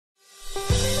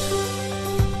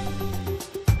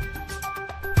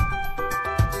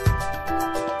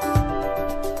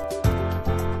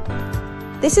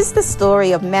This is the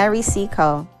story of Mary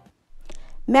Seacole.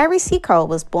 Mary Seacole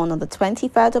was born on the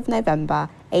 23rd of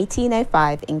November,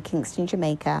 1805 in Kingston,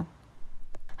 Jamaica.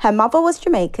 Her mother was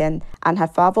Jamaican and her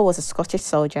father was a Scottish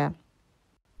soldier.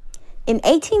 In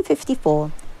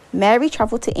 1854, Mary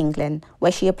travelled to England,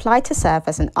 where she applied to serve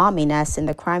as an army nurse in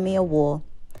the Crimea War.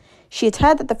 She had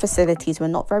heard that the facilities were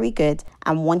not very good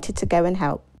and wanted to go and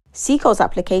help. Seacole's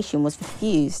application was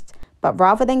refused, but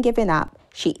rather than giving up,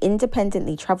 she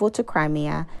independently travelled to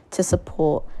Crimea to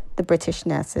support the British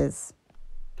nurses.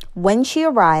 When she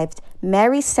arrived,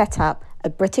 Mary set up a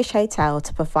British hotel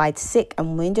to provide sick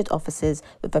and wounded officers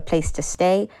with a place to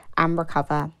stay and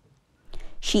recover.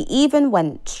 She even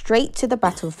went straight to the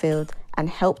battlefield and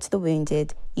helped the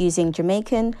wounded, using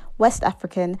Jamaican, West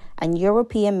African and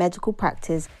European medical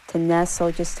practice to nurse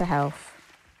soldiers to health.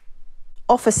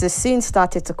 Officers soon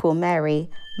started to call Mary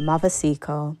Mother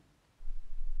Seacole.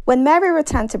 When Mary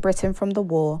returned to Britain from the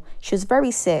war, she was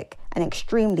very sick and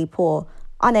extremely poor,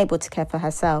 unable to care for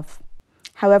herself.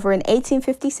 However, in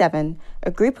 1857,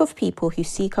 a group of people who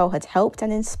Seacole had helped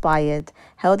and inspired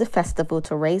held a festival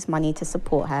to raise money to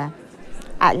support her.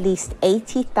 At least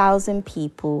 80,000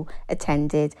 people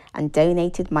attended and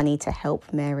donated money to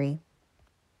help Mary.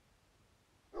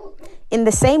 In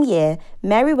the same year,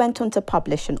 Mary went on to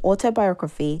publish an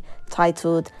autobiography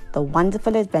titled The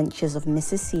Wonderful Adventures of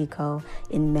Mrs. Seacole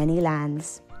in Many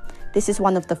Lands. This is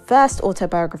one of the first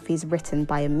autobiographies written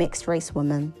by a mixed-race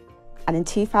woman. And in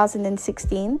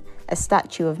 2016, a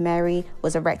statue of Mary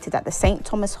was erected at the St.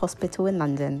 Thomas Hospital in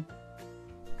London.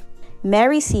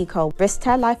 Mary Seacole risked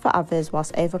her life for others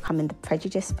whilst overcoming the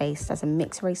prejudice faced as a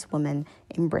mixed-race woman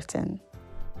in Britain.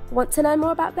 Want to know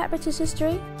more about Black British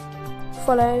history?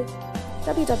 Follow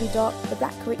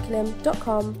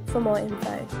www.theblackcurriculum.com for more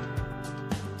info.